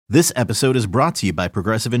This episode is brought to you by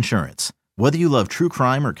Progressive Insurance. Whether you love true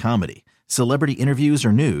crime or comedy, celebrity interviews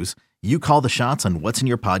or news, you call the shots on what's in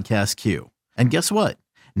your podcast queue. And guess what?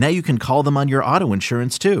 Now you can call them on your auto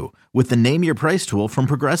insurance too with the Name Your Price tool from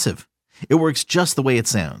Progressive. It works just the way it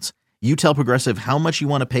sounds. You tell Progressive how much you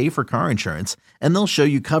want to pay for car insurance, and they'll show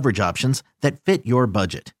you coverage options that fit your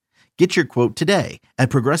budget. Get your quote today at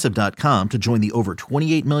Progressive.com to join the over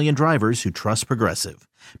 28 million drivers who trust Progressive.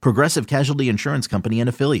 Progressive Casualty Insurance Company and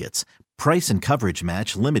Affiliates. Price and coverage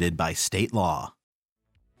match limited by state law.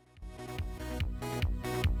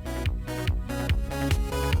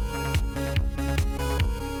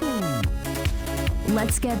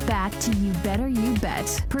 Let's get back to You Better You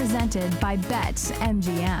Bet, presented by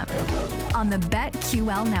BetMGM on the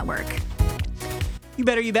BetQL network. You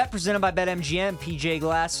Better You Bet, presented by BetMGM. PJ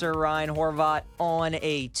Glasser, Ryan Horvat on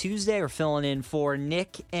a Tuesday. We're filling in for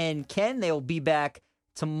Nick and Ken. They will be back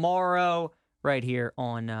tomorrow right here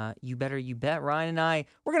on You Better You Bet. Ryan and I,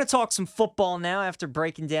 we're going to talk some football now after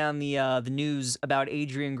breaking down the news about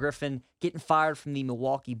Adrian Griffin getting fired from the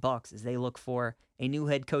Milwaukee Bucks as they look for a new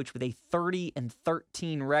head coach with a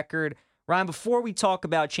 30-13 record. Ryan, before we talk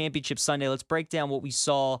about Championship Sunday, let's break down what we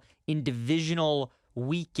saw in Divisional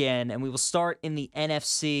weekend, and we will start in the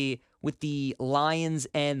NFC with the Lions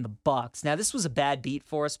and the Bucks. Now, this was a bad beat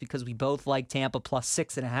for us because we both like Tampa plus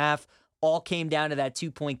 6.5. All came down to that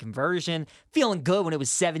 2-point conversion. Feeling good when it was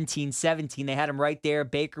 17-17. They had him right there.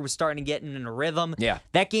 Baker was starting to get in a rhythm. Yeah.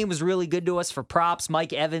 That game was really good to us for props.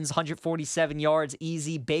 Mike Evans, 147 yards,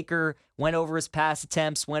 easy. Baker went over his pass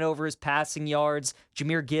attempts, went over his passing yards.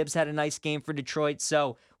 Jahmyr Gibbs had a nice game for Detroit.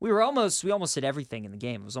 So we almost hit everything in the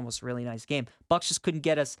game. It was almost a really nice game. Bucks just couldn't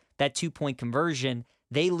get us that 2-point conversion.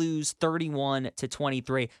 They lose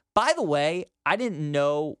 31-23. By the way, I didn't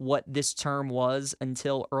know what this term was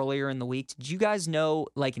until earlier in the week. Did you guys know,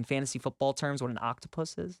 like in fantasy football terms, what an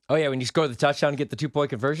octopus is? Oh, yeah, when you score the touchdown and get the 2-point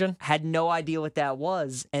conversion? Had no idea what that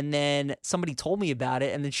was. And then somebody told me about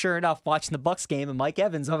it. And then sure enough, watching the Bucks game, and Mike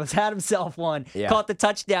Evans almost had himself one. Yeah. Caught the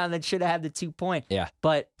touchdown that should have had the 2-point. Yeah.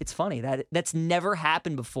 But it's funny. That's never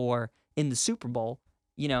happened before in the Super Bowl.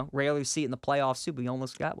 You know, rarely see it in the playoffs too, but we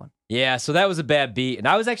almost got one. Yeah, so that was a bad beat. And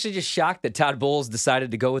I was actually just shocked that Todd Bowles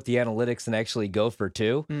decided to go with the analytics and actually go for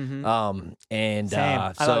 2. Mm-hmm.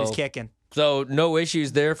 I thought he was kicking. So no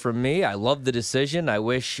issues there from me. I love the decision. I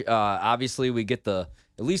wish, obviously, we get at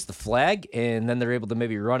least the flag, and then they're able to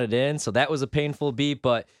maybe run it in. So that was a painful beat.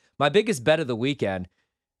 But my biggest bet of the weekend,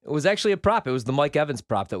 it was actually a prop. It was the Mike Evans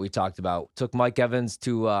prop that we talked about. Took Mike Evans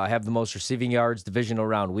to have the most receiving yards divisional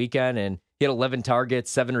round weekend, and he had 11 targets,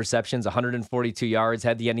 7 receptions, 142 yards,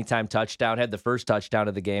 had the anytime touchdown, had the first touchdown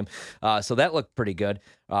of the game. So that looked pretty good.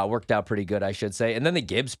 Worked out pretty good, I should say. And then the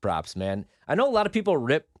Gibbs props, man. I know a lot of people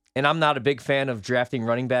rip, and I'm not a big fan of drafting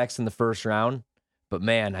running backs in the first round. But,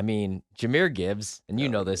 man, I mean, Jahmyr Gibbs, and you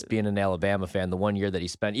know this, being an Alabama fan, the 1 year that he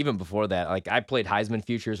spent, even before that, like I played Heisman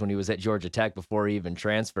futures when he was at Georgia Tech before he even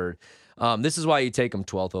transferred. This is why you take him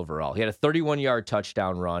 12th overall. He had a 31-yard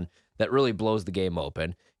touchdown run that really blows the game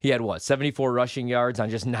open. He had, 74 rushing yards on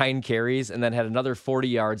just 9 carries, and then had another 40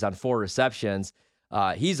 yards on 4 receptions.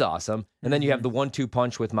 He's awesome. And then you have the 1-2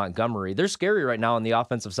 punch with Montgomery. They're scary right now on the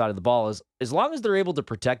offensive side of the ball as long as they're able to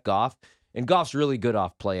protect Goff, and Goff's really good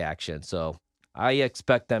off play action. So I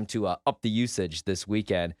expect them to up the usage this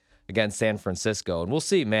weekend against San Francisco. And we'll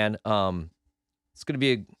see, man. It's going to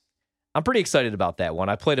be I'm pretty excited about that one.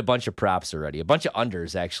 I played a bunch of props already, a bunch of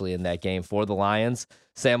unders actually in that game for the Lions.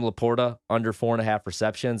 Sam Laporta, under 4.5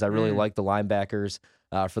 receptions. I really like the linebackers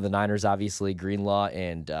for the Niners, obviously, Greenlaw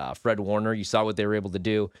and Fred Warner. You saw what they were able to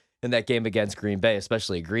do in that game against Green Bay,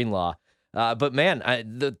 especially Greenlaw. But, man,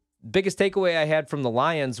 the biggest takeaway I had from the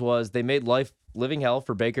Lions was they made life living hell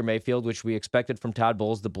for Baker Mayfield, which we expected from Todd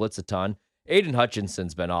Bowles to blitz a ton. Aiden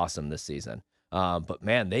Hutchinson's been awesome this season. But,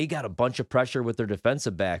 man, they got a bunch of pressure with their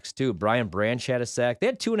defensive backs, too. Brian Branch had a sack. They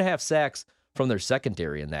had 2.5 sacks from their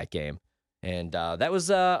secondary in that game. And that was,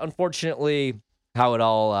 unfortunately, how it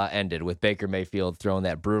all ended with Baker Mayfield throwing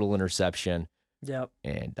that brutal interception. Yep.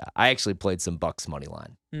 And I actually played some Bucks money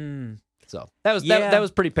line. So that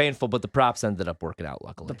was pretty painful, but the props ended up working out,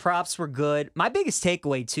 luckily. The props were good. My biggest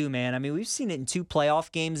takeaway, too, man, I mean, we've seen it in 2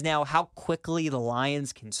 playoff games now, how quickly the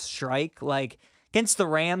Lions can strike. Like, against the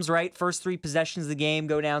Rams, right? First 3 possessions of the game,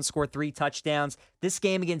 go down, score 3 touchdowns. This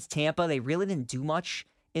game against Tampa, they really didn't do much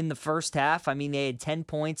in the first half. I mean, they had 10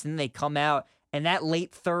 points, and then they come out, and that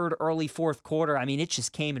late third, early fourth quarter, I mean, it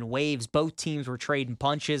just came in waves. Both teams were trading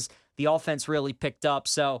punches. The offense really picked up.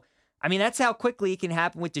 So, I mean, that's how quickly it can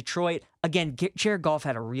happen with Detroit. Again, Jared Goff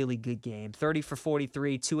had a really good game. 30 for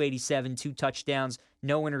 43, 287, 2 touchdowns,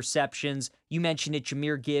 no interceptions. You mentioned it,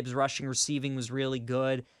 Jahmyr Gibbs rushing, receiving was really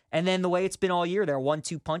good. And then the way it's been all year, there are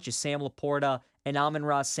 1-2 punches, Sam Laporta and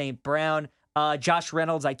Amon-Ra St. Brown. Josh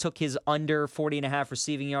Reynolds, I took his under 40.5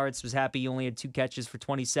 receiving yards. Was happy he only had 2 catches for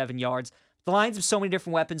 27 yards. The Lions have so many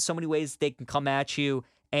different weapons, so many ways they can come at you.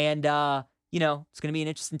 And, it's going to be an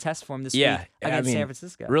interesting test for him this week against San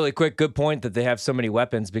Francisco. Really quick, good point that they have so many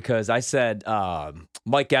weapons, because I said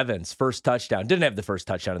Mike Evans, first touchdown. Didn't have the first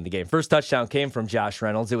touchdown in the game. First touchdown came from Josh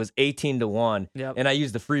Reynolds. It was 18-1. Yep. And I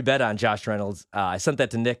used the free bet on Josh Reynolds. I sent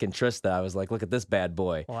that to Nick and Trista. I was like, look at this bad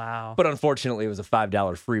boy. Wow. But unfortunately, it was a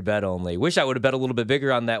 $5 free bet only. Wish I would have bet a little bit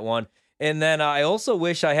bigger on that one. And then I also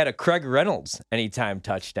wish I had a Craig Reynolds anytime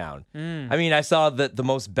touchdown. I mean, I saw that the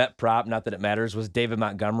most bet prop, not that it matters, was David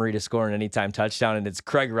Montgomery to score an anytime touchdown, and it's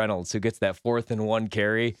Craig Reynolds who gets that 4th and 1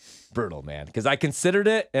 carry. Brutal, man. Because I considered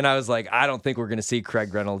it, and I was like, I don't think we're going to see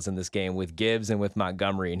Craig Reynolds in this game with Gibbs and with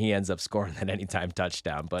Montgomery, and he ends up scoring that anytime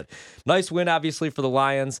touchdown. But nice win, obviously, for the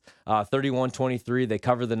Lions. 31-23. They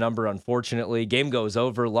cover the number, unfortunately. Game goes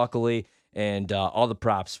over, luckily, and all the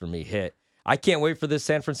props for me hit. I can't wait for this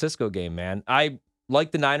San Francisco game, man. I like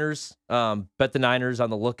the Niners. Bet the Niners on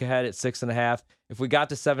the look ahead at 6.5. If we got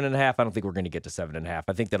to 7.5, I don't think we're going to get to 7.5.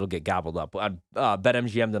 I think that'll get gobbled up. On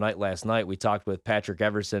BetMGM tonight, last night, we talked with Patrick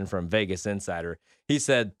Everson from Vegas Insider. He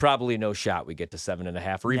said probably no shot we get to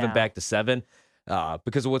 7.5 or even back to 7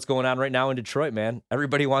 because of what's going on right now in Detroit, man.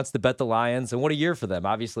 Everybody wants to bet the Lions, and what a year for them.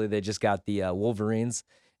 Obviously, they just got the Wolverines,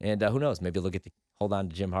 and who knows? Maybe they'll get to hold on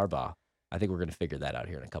to Jim Harbaugh. I think we're going to figure that out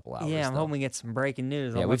here in a couple hours. Yeah, I'm hoping we get some breaking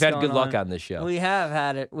news. Yeah, we've had good luck on this show. We have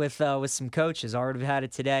had it with some coaches. Already had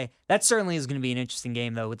it today. That certainly is going to be an interesting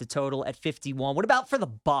game, though, with the total at 51. What about for the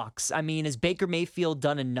Bucs? I mean, has Baker Mayfield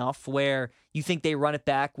done enough where you think they run it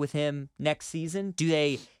back with him next season? Do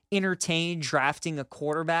they entertain drafting a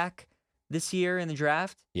quarterback this year in the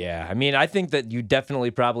draft? Yeah, I mean, I think that you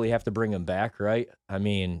definitely probably have to bring him back, right? I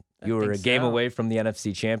mean, you were a game away from the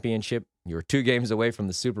NFC Championship. You were 2 games away from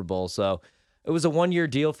the Super Bowl. So it was a 1-year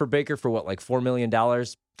deal for Baker for what, like $4 million?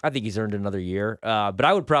 I think he's earned another year. But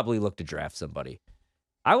I would probably look to draft somebody.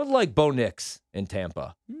 I would like Bo Nix in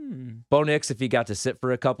Tampa. Bo Nix, if he got to sit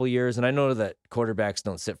for a couple years, and I know that quarterbacks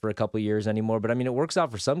don't sit for a couple years anymore, but I mean, it works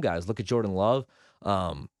out for some guys. Look at Jordan Love.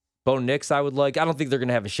 Bo Nix, I would like. I don't think they're going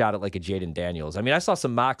to have a shot at like a Jaden Daniels. I mean, I saw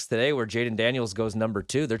some mocks today where Jaden Daniels goes number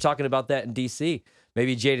 2. They're talking about that in D.C.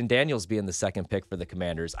 Maybe Jaden Daniels being the 2nd pick for the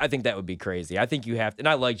Commanders. I think that would be crazy. I think you have to, and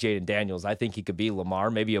I like Jaden Daniels. I think he could be Lamar,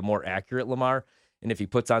 maybe a more accurate Lamar. And if he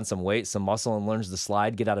puts on some weight, some muscle, and learns to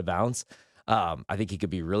slide, get out of bounds, I think he could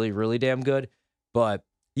be really, really damn good. But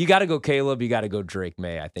you got to go Caleb. You got to go Drake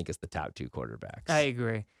May, I think, is the top 2 quarterbacks. I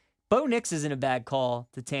agree. Bo Nix isn't a bad call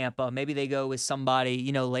to Tampa. Maybe they go with somebody,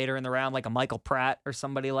 later in the round, like a Michael Pratt or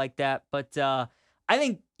somebody like that. But I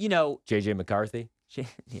think, J.J. McCarthy?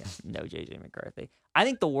 No J.J. McCarthy. I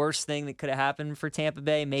think the worst thing that could have happened for Tampa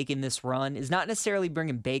Bay making this run is not necessarily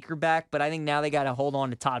bringing Baker back, but I think now they got to hold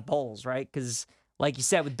on to Todd Bowles, right? Because like you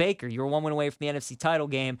said with Baker, you were 1 win away from the NFC title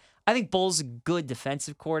game. I think Bowles is a good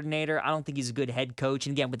defensive coordinator. I don't think he's a good head coach.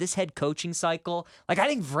 And again, with this head coaching cycle, I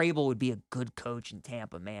think Vrabel would be a good coach in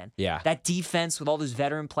Tampa, man. Yeah. That defense with all those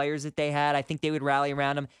veteran players that they had, I think they would rally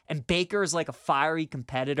around him. And Baker is like a fiery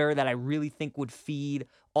competitor that I really think would feed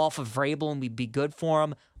off of Vrabel and would be good for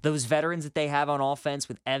him. Those veterans that they have on offense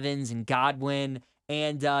with Evans and Godwin.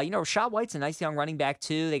 And, Rashad White's a nice young running back,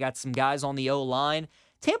 too. They got some guys on the O-line.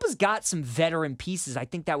 Tampa's got some veteran pieces. I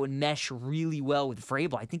think that would mesh really well with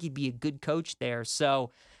Vrabel. I think he'd be a good coach there.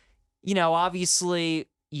 So, obviously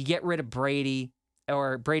you get rid of Brady,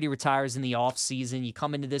 or Brady retires in the offseason. You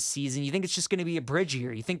come into this season, you think it's just going to be a bridge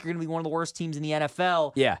year. You think you're going to be one of the worst teams in the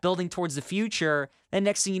NFL, building towards the future. Then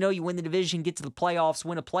next thing you know, you win the division, get to the playoffs,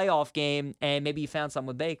 win a playoff game, and maybe you found something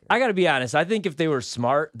with Baker. I got to be honest. I think if they were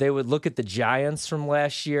smart, they would look at the Giants from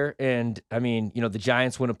last year. And, I mean, the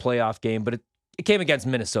Giants win a playoff game, but it came against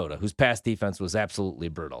Minnesota, whose pass defense was absolutely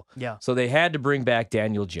brutal. Yeah. So they had to bring back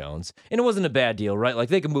Daniel Jones. And it wasn't a bad deal, right? Like,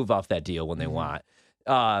 they can move off that deal when they want.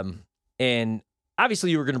 And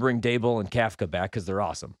obviously you were going to bring Dable and Kafka back because they're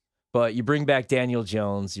awesome. But you bring back Daniel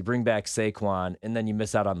Jones, you bring back Saquon, and then you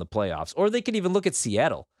miss out on the playoffs. Or they could even look at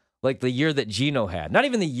Seattle, like the year that Geno had. Not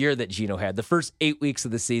even the year that Geno had, the first 8 weeks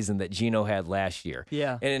of the season that Geno had last year.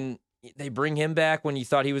 Yeah. And they bring him back when you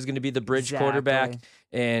thought he was going to be the bridge quarterback,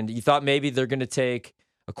 and you thought maybe they're going to take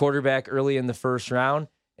a quarterback early in the first round,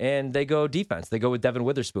 and they go defense. They go with Devin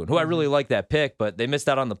Witherspoon, who I really like that pick, but they missed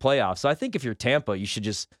out on the playoffs. So I think if you're Tampa, you should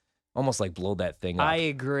just almost like blow that thing up. I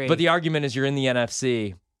agree. But the argument is you're in the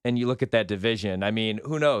NFC, and you look at that division. I mean,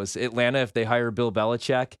 who knows? Atlanta, if they hire Bill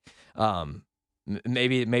Belichick,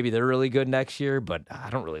 maybe they're really good next year, but I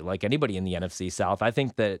don't really like anybody in the NFC South. I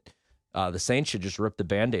think that the Saints should just rip the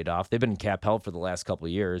Band-Aid off. They've been in cap hell for the last couple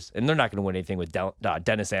of years, and they're not going to win anything with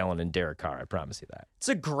Dennis Allen and Derek Carr. I promise you that. It's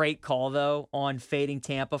a great call though on fading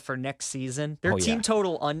Tampa for next season. Their Oh, team yeah.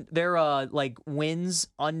 total their like wins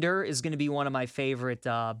under is going to be one of my favorite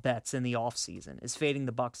bets in the offseason is fading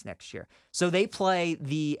the Bucks next year. So they play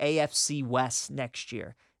the AFC West next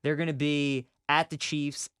year. They're going to be at the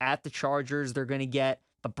Chiefs, at the Chargers. They're going to get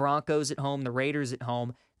the Broncos at home, the Raiders at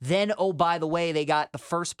home. Then, oh, by the way, they got the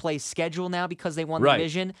first place schedule now because they won the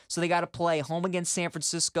division. So they got to play home against San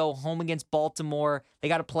Francisco, home against Baltimore. They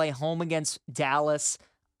got to play home against Dallas.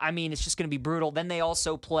 I mean, it's just going to be brutal. Then they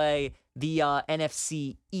also play the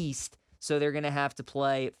NFC East. So they're going to have to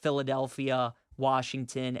play Philadelphia,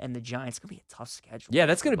 Washington, and the Giants. It's going to be a tough schedule. Yeah,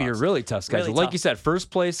 that's going to be a really tough schedule. Really like tough. you said,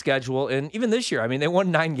 first place schedule. And even this year, I mean, they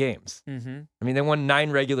won 9 games. Mm-hmm. I mean, they won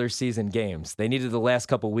 9 regular season games. They needed the last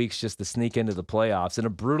couple weeks just to sneak into the playoffs in a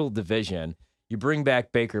brutal division. You bring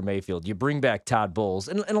back Baker Mayfield. You bring back Todd Bowles.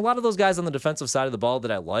 And a lot of those guys on the defensive side of the ball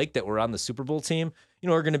that I like that were on the Super Bowl team,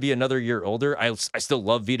 are going to be another year older. I still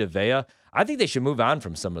love Vita Vea. I think they should move on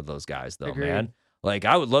from some of those guys, though, Agreed. man. Like,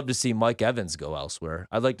 I would love to see Mike Evans go elsewhere.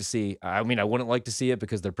 I'd like to see, I wouldn't like to see it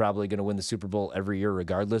because they're probably going to win the Super Bowl every year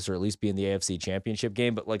regardless, or at least be in the AFC Championship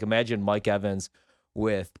game. But, like, imagine Mike Evans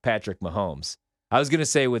with Patrick Mahomes. I was going to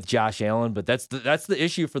say with Josh Allen, but that's the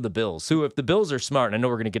issue for the Bills, who, if the Bills are smart, and I know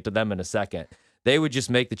we're going to get to them in a second, they would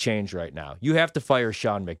just make the change right now. You have to fire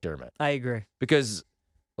Sean McDermott. I agree. Because,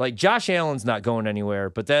 like, Josh Allen's not going anywhere,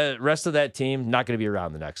 but the rest of that team not going to be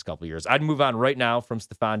around the next couple of years. I'd move on right now from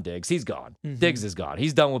Stephon Diggs. He's gone. Mm-hmm. Diggs is gone.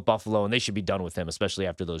 He's done with Buffalo, and they should be done with him, especially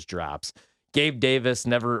after those drops. Gabe Davis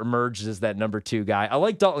never emerged as that number 2 guy. I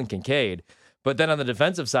like Dalton Kincaid, but then on the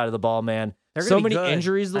defensive side of the ball, man, They're so gonna be many good.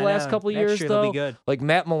 injuries the I last know. couple of Next years, year they'll though. be good. Like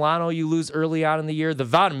Matt Milano, you lose early on in the year. The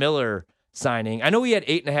Von Miller signing. I know he had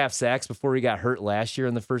 8.5 sacks before he got hurt last year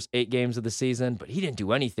in the first 8 games of the season, but he didn't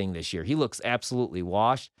do anything this year. He looks absolutely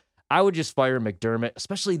washed. I would just fire McDermott,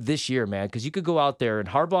 especially this year, man, because you could go out there and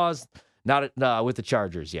Harbaugh's not with the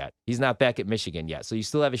Chargers yet. He's not back at Michigan yet, so you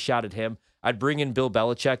still have a shot at him. I'd bring in Bill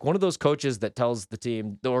Belichick, one of those coaches that tells the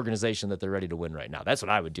team, the organization, that they're ready to win right now. That's what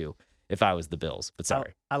I would do if I was the Bills, but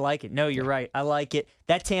sorry. I like it. No, you're right. I like it.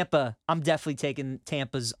 That Tampa, I'm definitely taking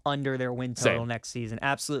Tampa's under their win total Same. next season.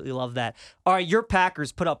 Absolutely love that. All right, your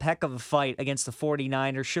Packers put up heck of a fight against the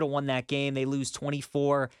 49ers. Should have won that game. They lose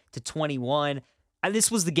 24-21.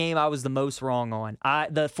 This was the game I was the most wrong on.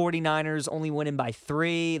 The 49ers only winning by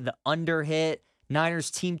 3. The under hit.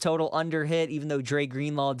 Niners team total under hit, even though Dre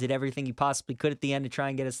Greenlaw did everything he possibly could at the end to try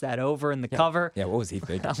and get us that over in the cover. Yeah, what was he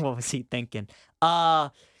thinking? What was he thinking?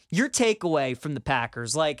 Your takeaway from the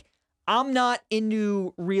Packers, like, I'm not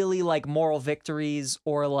into really like moral victories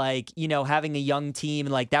or like, having a young team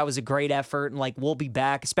and like that was a great effort and like we'll be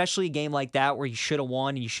back, especially a game like that where you should have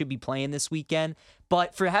won and you should be playing this weekend.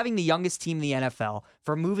 But for having the youngest team in the NFL,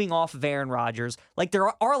 for moving off of Aaron Rodgers, like there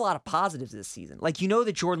are a lot of positives this season. Like,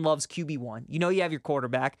 that Jordan Love's QB1. You have your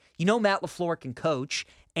quarterback. Matt LaFleur can coach.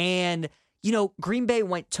 And, Green Bay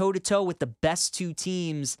went toe-to-toe with the best 2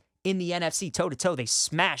 teams in the NFC, toe-to-toe. They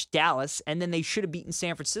smashed Dallas, and then they should have beaten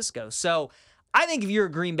San Francisco. So I think if you're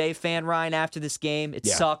a Green Bay fan, Ryan, after this game, it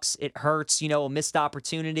sucks. It hurts, a missed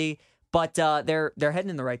opportunity. But they're heading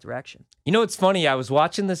in the right direction. It's funny. I was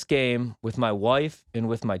watching this game with my wife and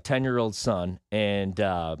with my 10-year-old son, and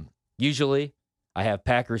usually I have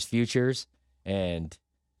Packers futures, and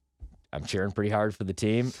I'm cheering pretty hard for the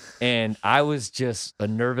team. And I was just a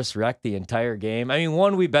nervous wreck the entire game. I mean,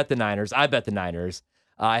 one, we bet the Niners. I bet the Niners.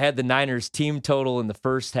 I had the Niners team total in the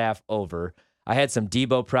first half over. I had some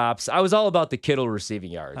Debo props. I was all about the Kittle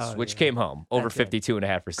receiving yards, which came home over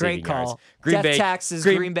 52.5 receiving Great call. yards. Green Bay taxes,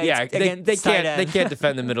 Green Bay. Yeah, they against tight can't end. they can't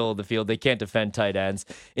defend the middle of the field. They can't defend tight ends.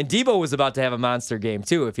 And Debo was about to have a monster game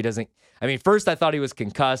too if he doesn't. I mean, first I thought he was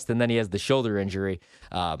concussed, and then he has the shoulder injury.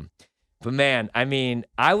 But man, I mean,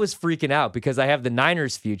 I was freaking out because I have the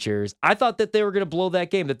Niners futures. I thought that they were going to blow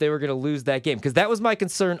that game, that they were going to lose that game, because that was my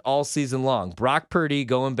concern all season long. Brock Purdy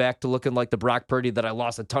going back to looking like the Brock Purdy that I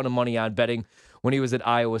lost a ton of money on betting when he was at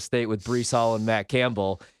Iowa State with Breece Hall and Matt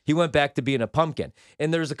Campbell. He went back to being a pumpkin.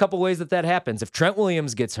 And there's a couple ways that happens. If Trent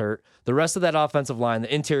Williams gets hurt, the rest of that offensive line,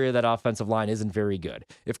 the interior of that offensive line isn't very good.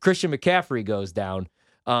 If Christian McCaffrey goes down,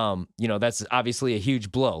 that's obviously a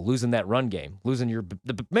huge blow, losing that run game, losing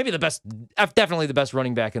definitely the best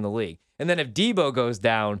running back in the league. And then if Debo goes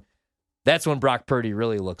down, that's when Brock Purdy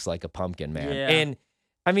really looks like a pumpkin, man. Yeah. And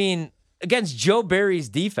I mean, against Joe Barry's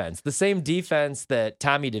defense, the same defense that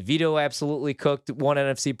Tommy DeVito absolutely cooked, one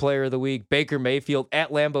NFC Player of the Week. Baker Mayfield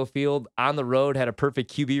at Lambeau Field on the road had a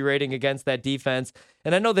perfect QB rating against that defense.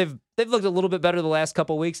 And I know they've looked a little bit better the last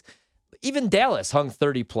couple weeks. even Dallas hung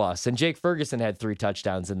 30 plus, and Jake Ferguson had 3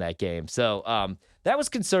 touchdowns in that game. So that was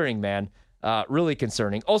concerning, man. Really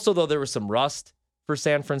concerning. Also, though, there was some rust for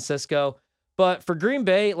San Francisco. But for Green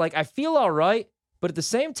Bay, like, I feel all right. But at the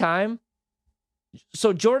same time,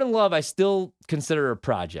 so Jordan Love, I still consider a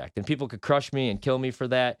project, and people could crush me and kill me for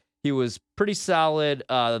that. He was pretty solid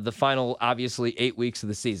the final, obviously, 8 weeks of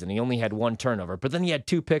the season. He only had 1 turnover, but then he had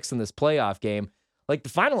 2 picks in this playoff game. Like, the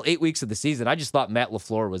final 8 weeks of the season, I just thought Matt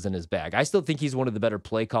LaFleur was in his bag. I still think he's one of the better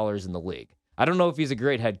play callers in the league. I don't know if he's a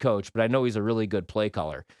great head coach, but I know he's a really good play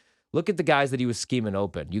caller. Look at the guys that he was scheming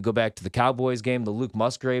open. You go back to the Cowboys game, the Luke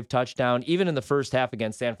Musgrave touchdown, even in the first half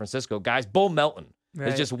against San Francisco, guys, Bo Melton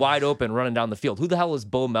is just wide open running down the field. Who the hell is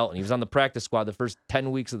Bo Melton? He was on the practice squad the first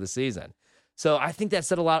 10 weeks of the season. So I think that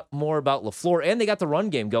said a lot more about LaFleur, and they got the run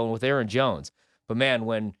game going with Aaron Jones. But, man,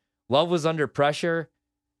 when Love was under pressure,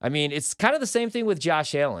 I mean, it's kind of the same thing with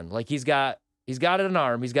Josh Allen. Like, he's got an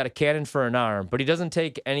arm, he's got a cannon for an arm, but he doesn't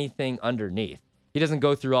take anything underneath. He doesn't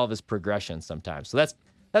go through all of his progressions sometimes. So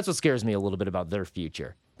that's what scares me a little bit about their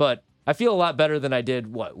future. But I feel a lot better than I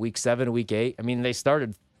did, week 7, week 8? I mean, they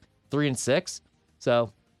started 3-6.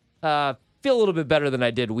 So feel a little bit better than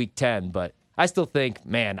I did week 10, but I still think,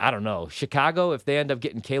 man, I don't know. Chicago, if they end up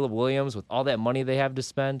getting Caleb Williams with all that money they have to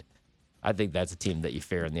spend, I think that's a team that you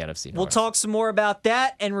fear in the NFC North. We'll talk some more about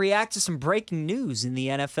that and react to some breaking news in the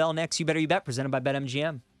NFL next. You Better You Bet, presented by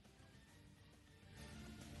BetMGM.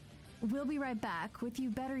 We'll be right back with You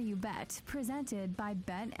Better You Bet, presented by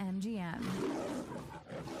BetMGM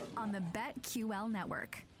on the BetQL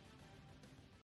network.